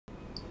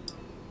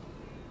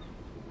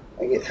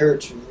Like it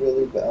hurts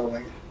really bad. Oh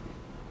my god.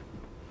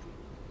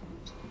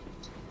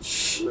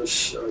 I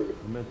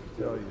meant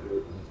to tell you, I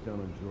was down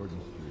on Jordan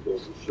Street.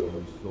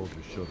 Sony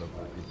soldiers showed up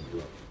looking to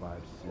drop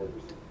 5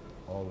 Sims,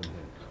 all in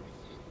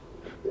handcuffs.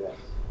 Yes.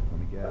 Let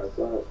me guess.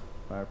 Fireflies.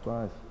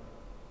 Fireflies.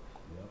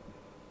 Yep.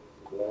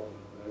 Well,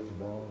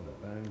 Ball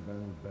and bang,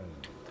 bang, bang.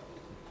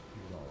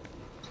 Here's all of them.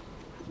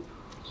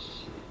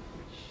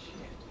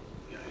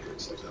 Yeah, I hear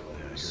it's like that all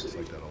over the It's city.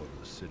 like that all over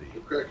the city.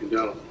 We're cracking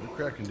down on them. We're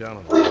cracking down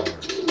on the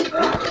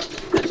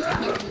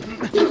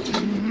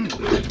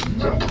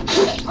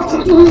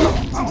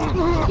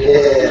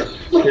Yeah,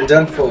 you're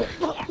done for.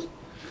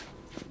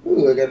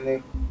 Ooh, I got a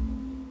new.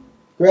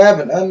 Grab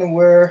an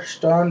underwear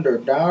stunned or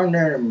downed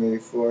enemy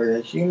for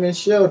a human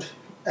shield.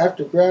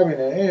 After grabbing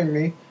an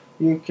enemy,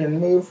 you can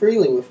move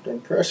freely with them.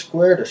 Press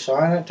square to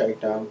silent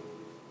takedown.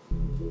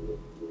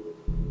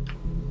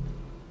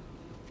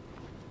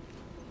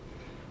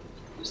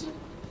 There's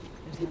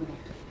over there.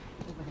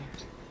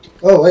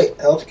 Oh wait,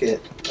 health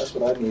kit. That's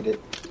what I needed.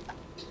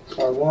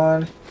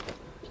 R1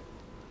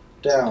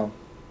 down.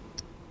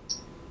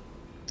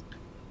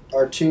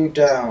 R2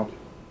 down.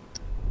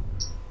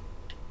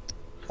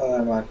 Oh,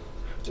 never mind.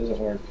 It doesn't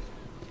work.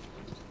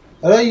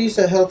 How do I use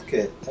that health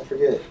kit? I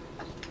forget.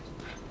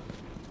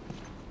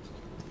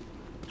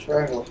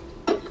 Triangle.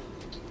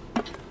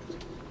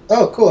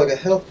 Oh, cool. I got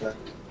health back.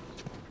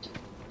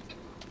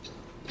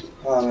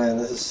 Oh man,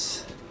 this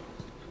is.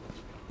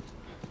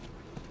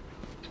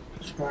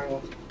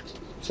 Triangle.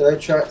 Should I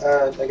try?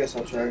 I guess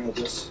I'll triangle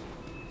this.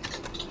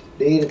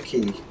 Need a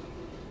key.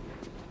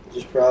 Which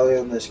is probably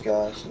on this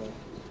guy, so.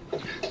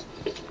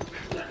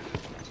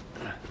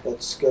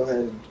 Let's go ahead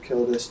and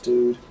kill this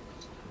dude.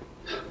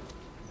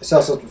 I saw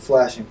something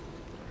flashing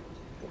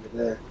over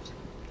there.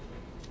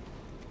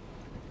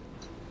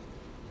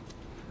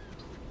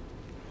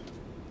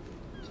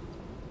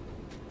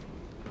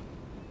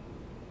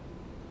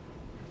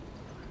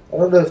 I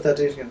don't know if that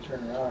dude's gonna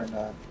turn around or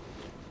not.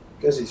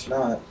 Guess he's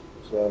not,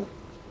 so.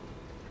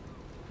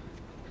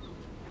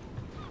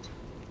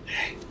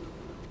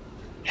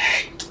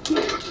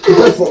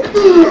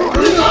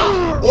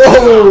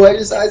 Oh, I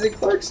just Isaac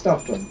Clarke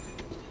stumped him.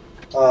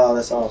 Oh,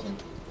 that's awesome.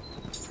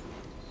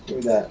 Give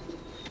me that.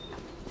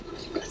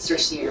 Let's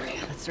search the area.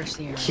 Let's search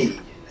the area.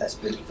 Key has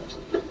been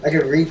found. I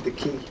can read the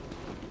key.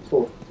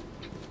 Cool.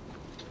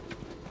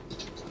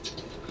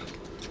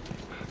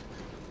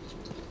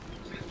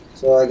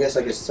 So I guess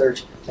I could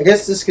search. I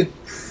guess this could.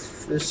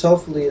 This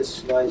hopefully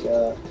is like.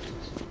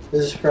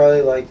 This is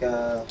probably like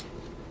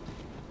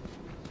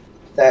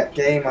that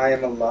game I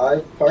Am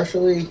Alive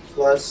partially,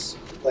 plus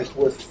like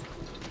with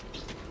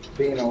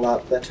being a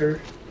lot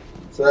better.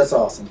 So that's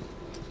awesome.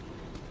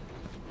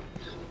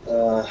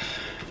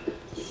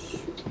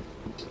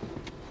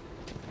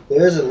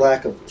 There's a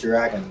lack of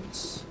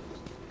dragons,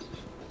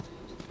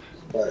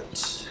 but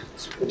it's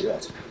pretty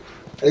awesome.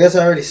 I guess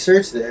I already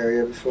searched the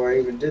area before I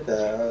even did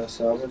that,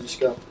 so I'm gonna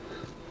just go.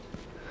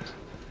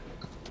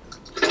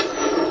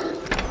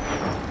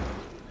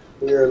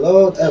 We are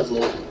low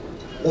level.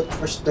 Look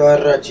for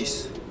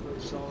storages.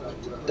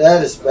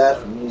 That is bad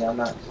for me. I'm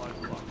not.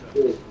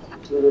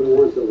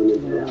 Once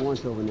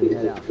over there,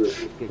 head out.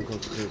 Getting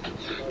close to it.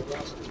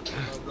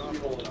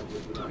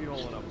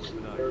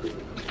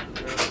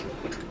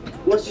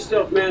 Watch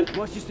yourself, man.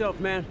 Watch yourself,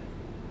 man.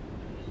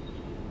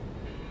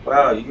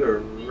 Wow, you're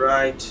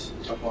right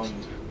up on me.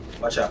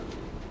 Watch out.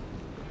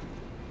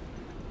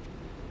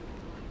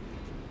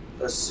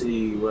 Let's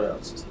see what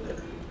else is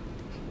there.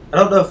 I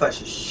don't know if I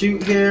should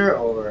shoot here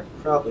or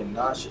probably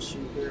not should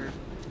shoot here.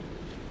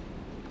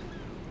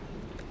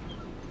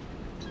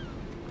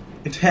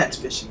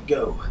 Enhanced vision,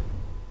 go.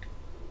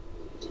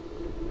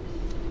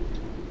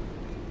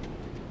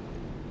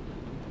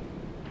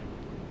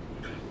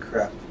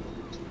 Crap.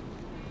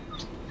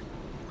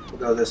 We'll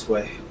go this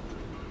way.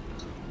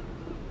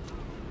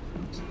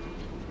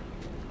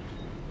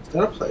 Is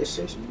that a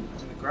PlayStation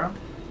on the ground?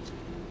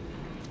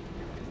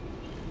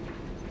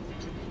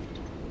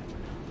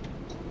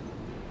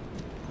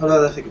 Oh no,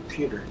 that's a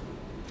computer.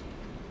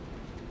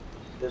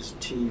 There's a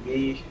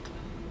TV.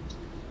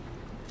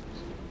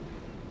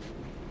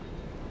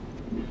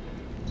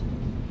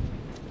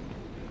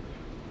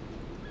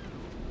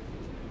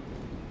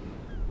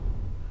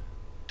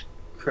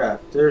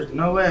 Crap, there's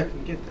no way I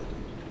can get that.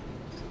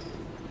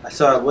 I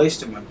saw I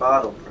wasted my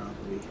bottle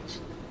probably.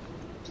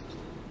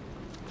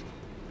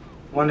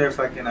 Wonder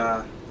if I can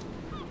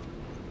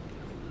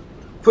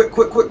Quick!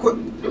 Ow!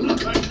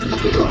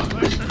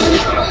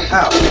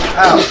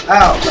 Ow!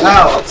 Ow!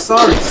 Ow! I'm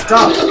sorry,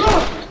 stop! Maybe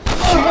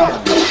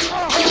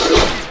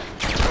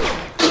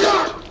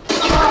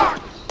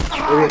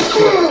I can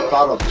pick up this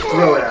bottle,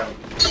 throw it at him.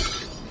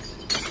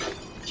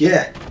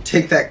 Yeah,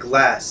 take that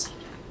glass.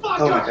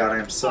 Oh my god, I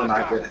am so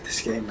not good at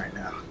this game right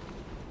now.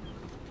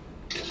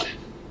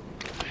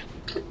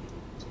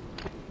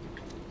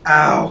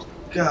 Ow!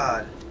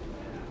 God.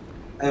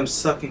 I am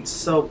sucking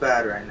so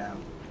bad right now.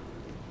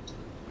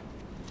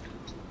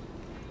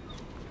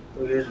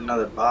 Oh, here's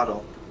another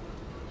bottle.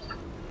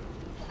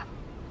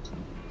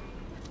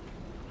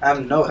 I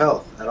have no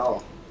health at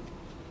all.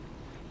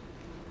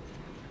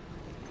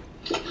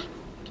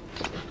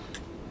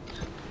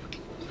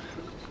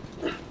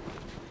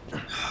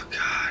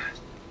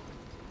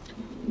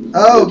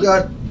 Oh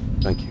god.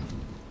 Thank you.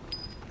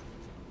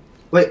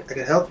 Wait, I got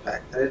a health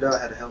pack. I didn't know I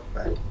had a health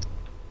pack.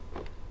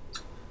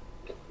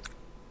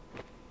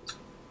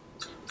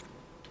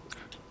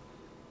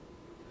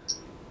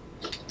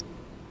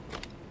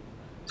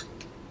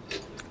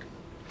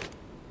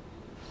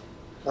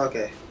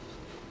 Okay.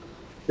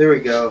 There we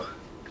go.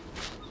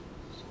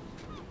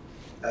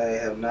 I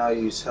have now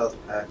used health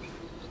pack.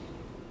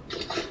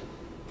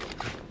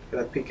 Can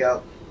I peek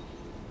out?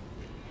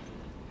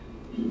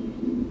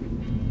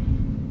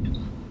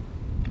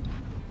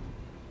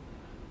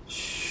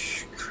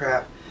 Shh,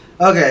 crap.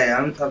 Okay,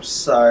 I'm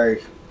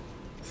sorry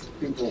for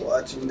people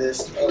watching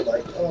this. Oh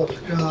like, oh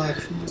god,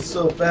 it's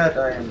so bad.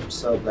 I am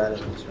so bad at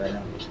this right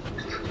now.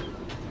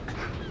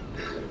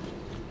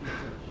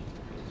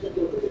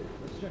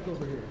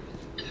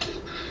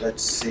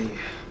 Let's see.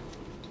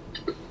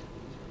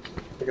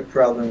 I could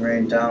probably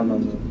rain down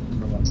on them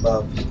from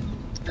above.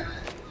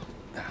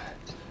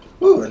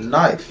 Ooh, a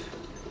knife.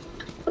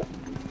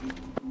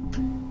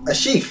 A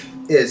sheath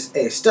is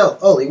a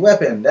stealth-only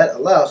weapon that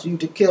allows you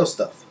to kill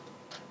stuff.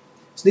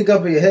 Sneak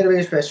up in your head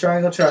range, press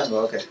triangle, triangle.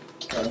 Okay.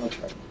 Triangle,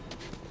 triangle.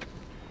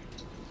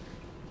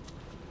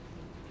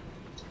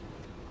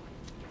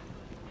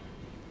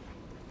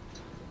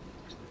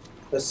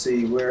 Let's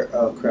see where.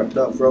 Oh crap!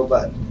 No,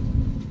 robot.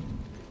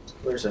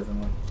 Where's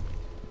everyone?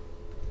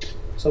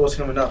 So what's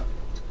coming up?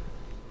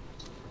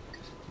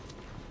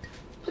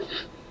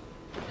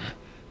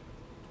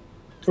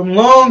 From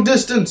long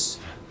distance.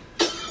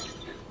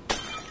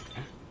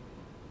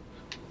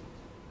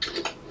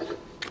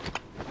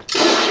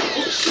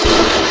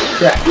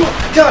 Crap.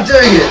 God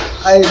dang it!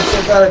 I am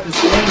so bad at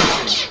this game.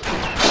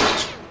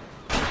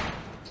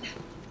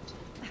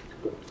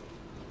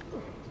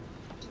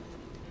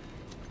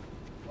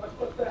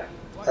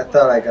 I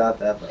thought I got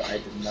that, but I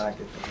did not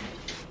get that.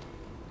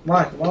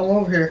 Come on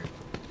over here.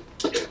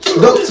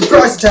 No,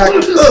 surprise attack!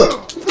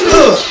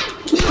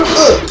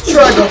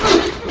 Triangle!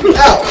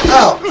 Ow,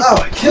 ow, ow!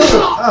 Kill him!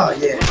 Oh,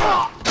 yeah.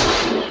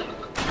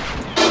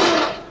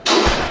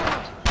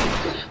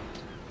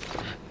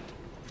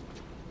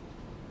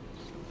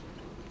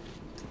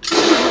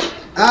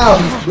 Ow,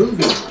 he's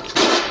moving.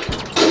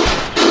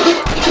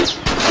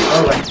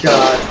 Oh my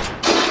god.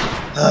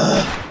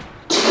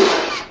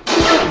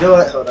 You know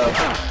what? Hold up.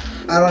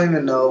 I don't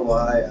even know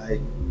why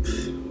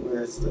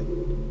where's the...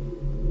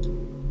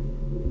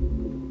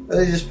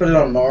 I just put it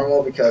on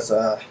normal because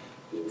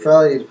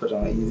probably need to put it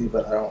on easy,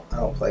 but I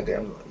don't play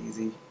games on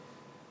easy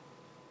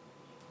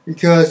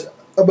because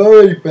I'm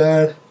already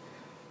bad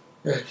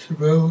at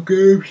survival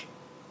games,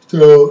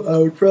 so I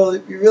would probably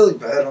be really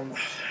bad on the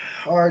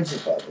hard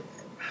survival game.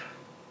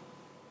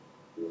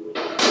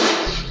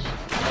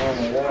 Oh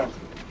my god!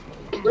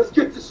 Let's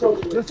get this over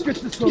with. Let's get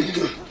this over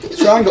with.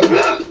 Triangle!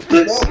 No,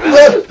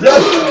 left!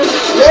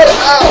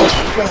 Ow!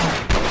 God.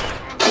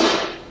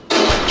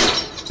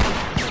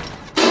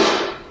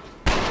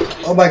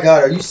 Oh my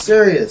god, are you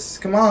serious?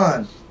 Come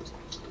on!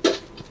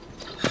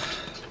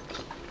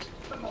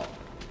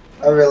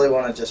 I really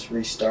want to just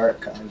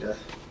restart, kinda.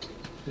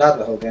 Not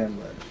the whole game,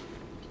 but...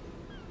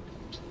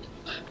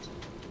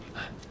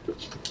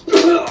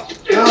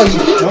 Oh,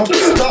 you don't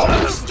stop!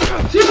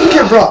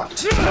 Get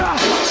rocked!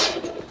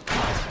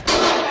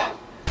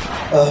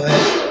 Oh man.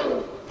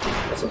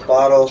 That's a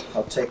bottle.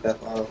 I'll take that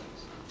bottle.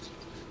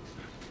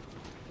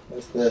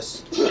 What's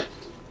this?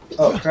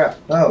 Oh crap,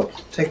 no.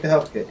 Take the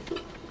health kit.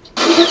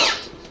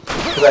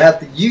 Because I have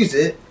to use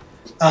it.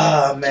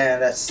 Ah, man,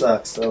 that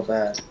sucks so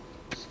bad.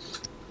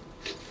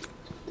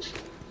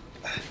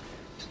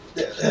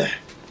 Yeah.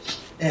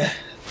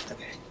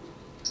 Okay.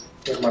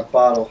 Here's my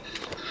bottle.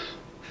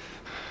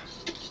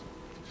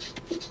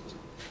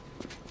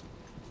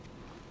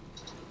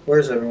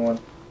 Where's everyone?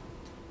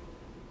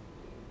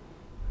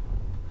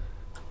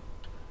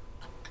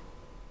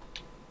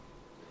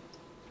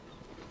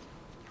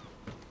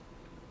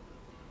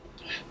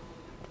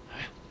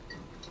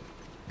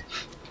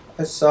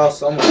 I saw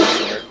someone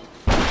there.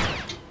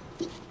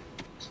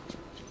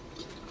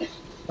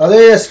 Oh, there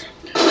he is!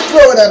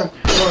 Throw it at him!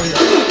 Oh,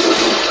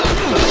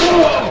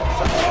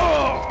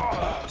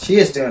 yeah. She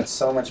is doing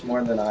so much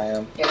more than I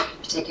am. Here,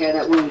 take care of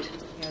that wound.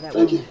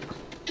 Thank you.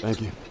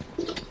 Thank you.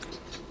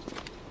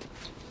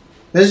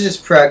 This is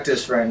just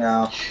practice right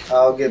now.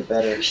 I'll get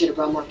better. We should have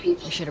brought more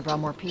people.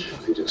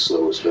 They just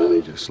slow us down.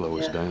 They just slow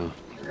us down.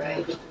 You're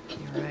right.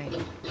 You're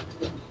right.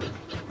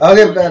 I'll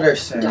get better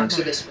soon. Docks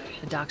are this way.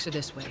 The docks are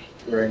this way.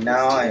 Right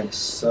now, I am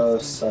so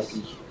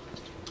sucky.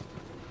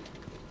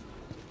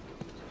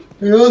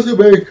 And also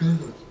because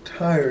I'm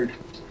tired.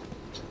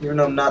 Even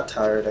though I'm not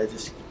tired, I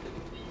just...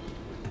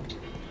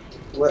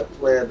 What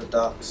way are the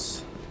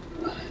docks?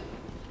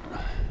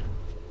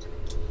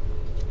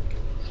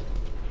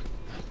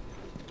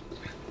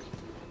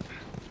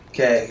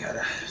 Okay,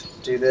 gotta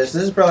do this.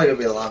 This is probably gonna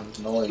be a lot of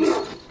noise.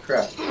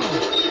 Crap.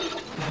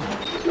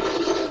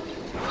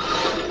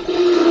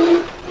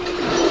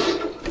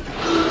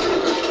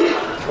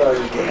 Probably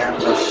gonna get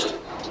ambushed.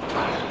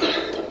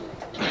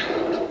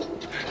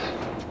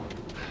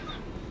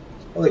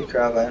 Holy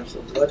crap, I am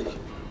so bloody.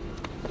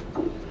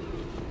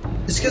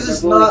 It's because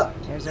it's not.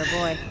 There's our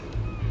boy.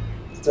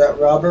 Is that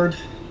Robert?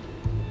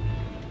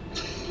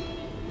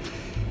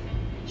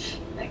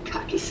 That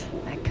cocky son.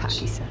 That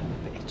cocky son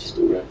of a bitch. Let's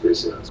go wrap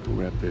this up. Let's go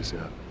wrap this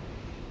up.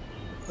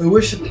 I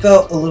wish it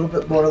felt a little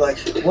bit more like.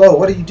 Whoa,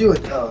 what are you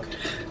doing? Oh, okay.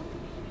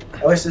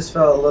 I wish this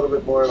felt a little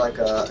bit more like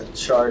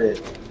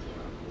Uncharted.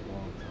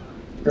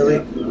 Really,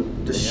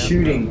 the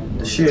shooting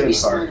Be part.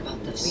 smart about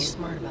Be this.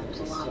 smart about this.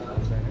 There's a lot.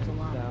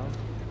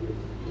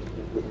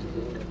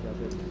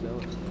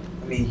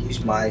 Let me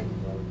use my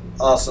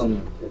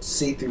awesome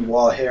see-through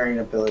wall hearing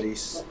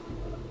abilities.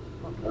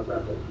 I'll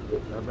wrap that.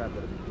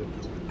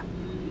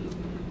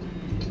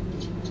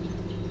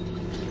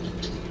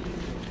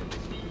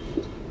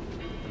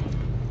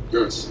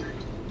 You're insane.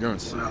 You're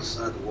insane. Going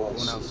outside the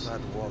walls. Going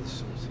outside the wall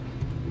is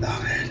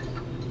Oh man,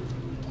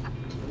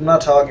 I'm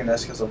not talking.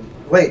 That's because I'm.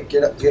 Wait,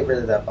 get rid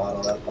of that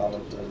bottle. That bottle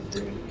doesn't do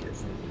any good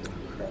for me.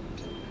 Crap.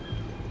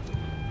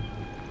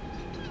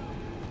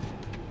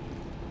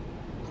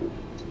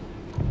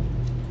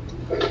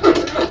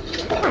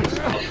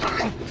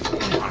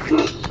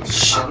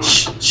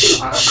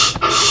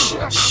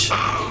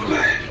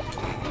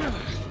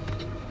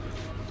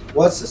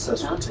 What's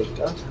successful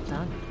takedown?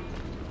 Done.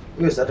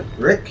 Ooh, is that a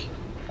brick?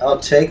 I'll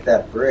take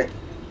that brick.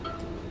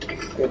 I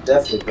could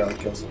definitely probably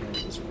kill someone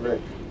with this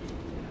brick.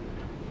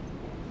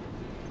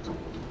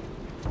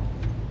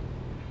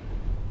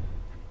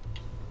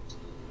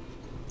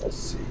 Let's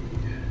see.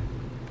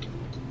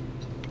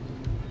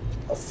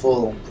 A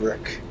full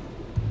brick.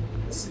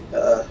 Let's see.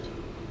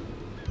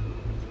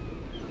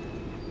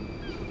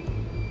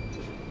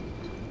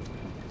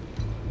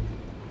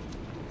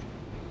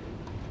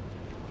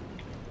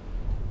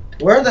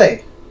 Where are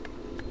they?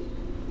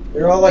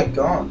 They're all like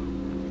gone.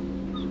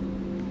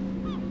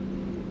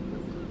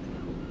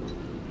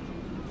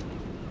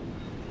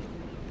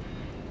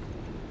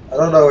 I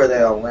don't know where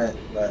they all went,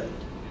 but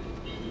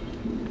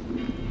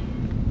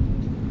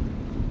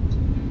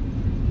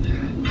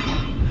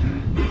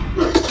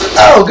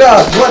oh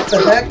god, what the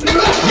heck?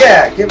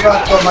 Yeah, give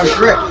up on my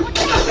brick.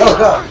 Oh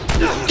god.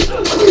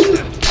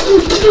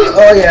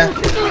 Oh yeah.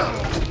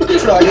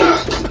 Try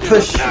to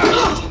push.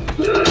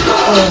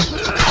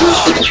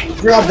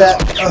 Grab that.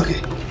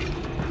 Okay.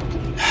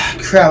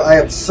 Crap, I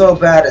am so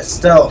bad at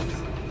stealth.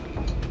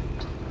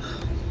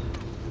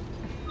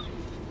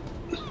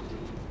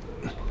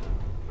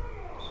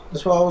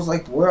 That's why I was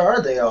like, where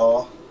are they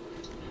all?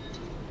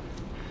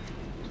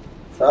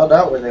 Found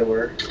out where they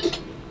were.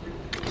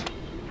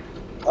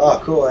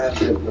 Oh, cool, I have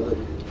the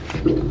ability.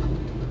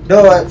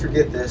 No, I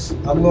forget this.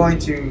 I'm going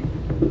to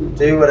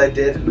do what I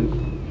did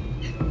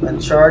in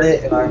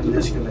Uncharted, and I'm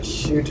just going to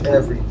shoot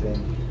everything,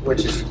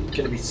 which is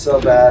going to be so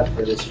bad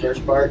for this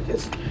first part,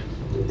 because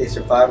a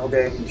survival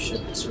game, you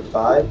should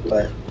survive,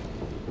 but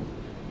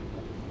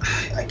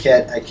I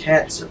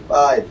can't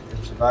survive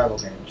in survival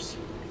games.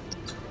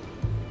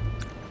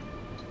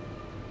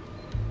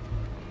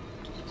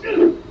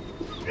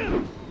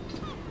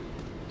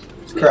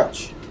 Let's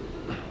crouch.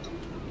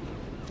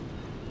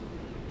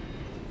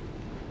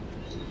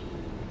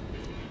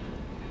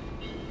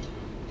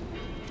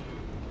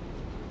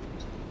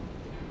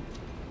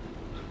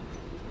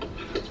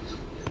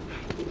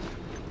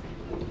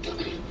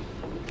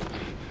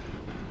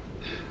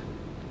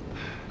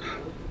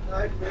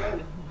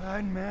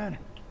 Hide, man.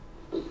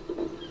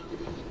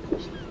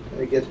 Let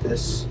me get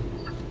this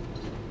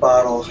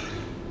bottle.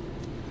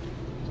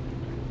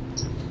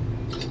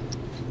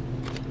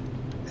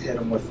 Hit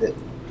him with it.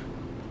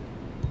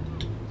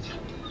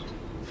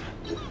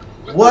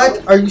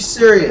 What? Are you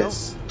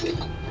serious?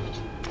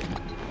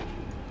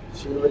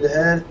 Shoot him in the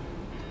head?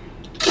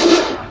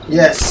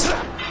 Yes.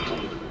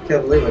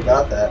 Can't believe I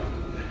got that.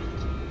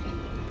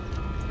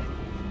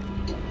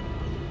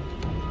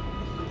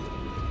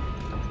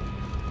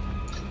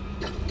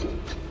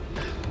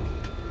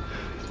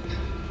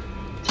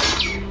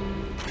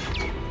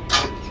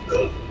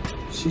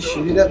 She's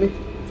shooting at me?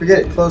 Forget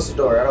it, close the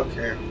door, I don't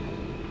care.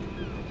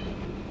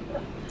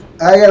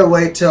 I gotta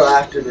wait till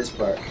after this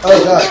part.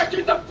 Oh god.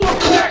 Get the fuck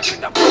back!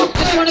 Get the fuck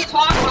Just want to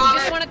talk, Robert.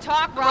 Just want to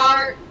talk,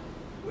 Robert.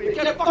 We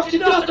got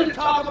fucking nothing to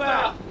talk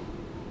about!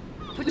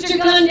 Put your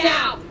gun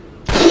down.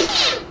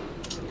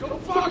 Go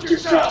fuck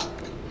yourself!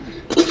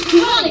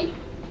 Molly!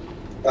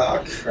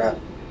 Oh crap.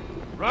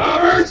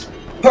 Robert!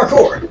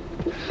 Parkour!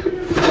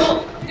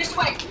 This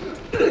way!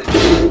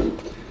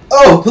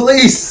 Oh,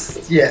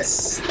 police!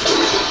 Yes.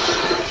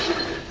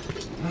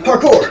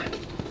 Parkour!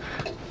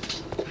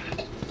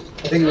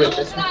 I think we went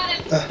this way.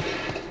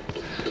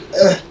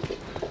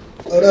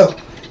 Oh no.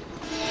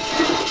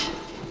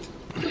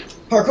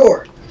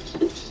 Parkour!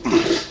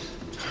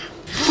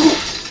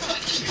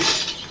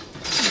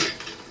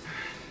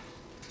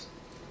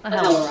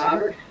 Hello,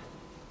 Robert.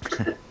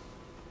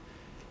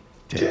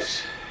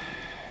 Tess.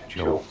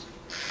 Joe.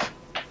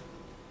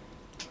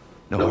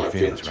 No hard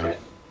feelings, right?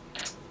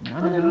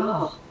 Not at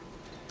all.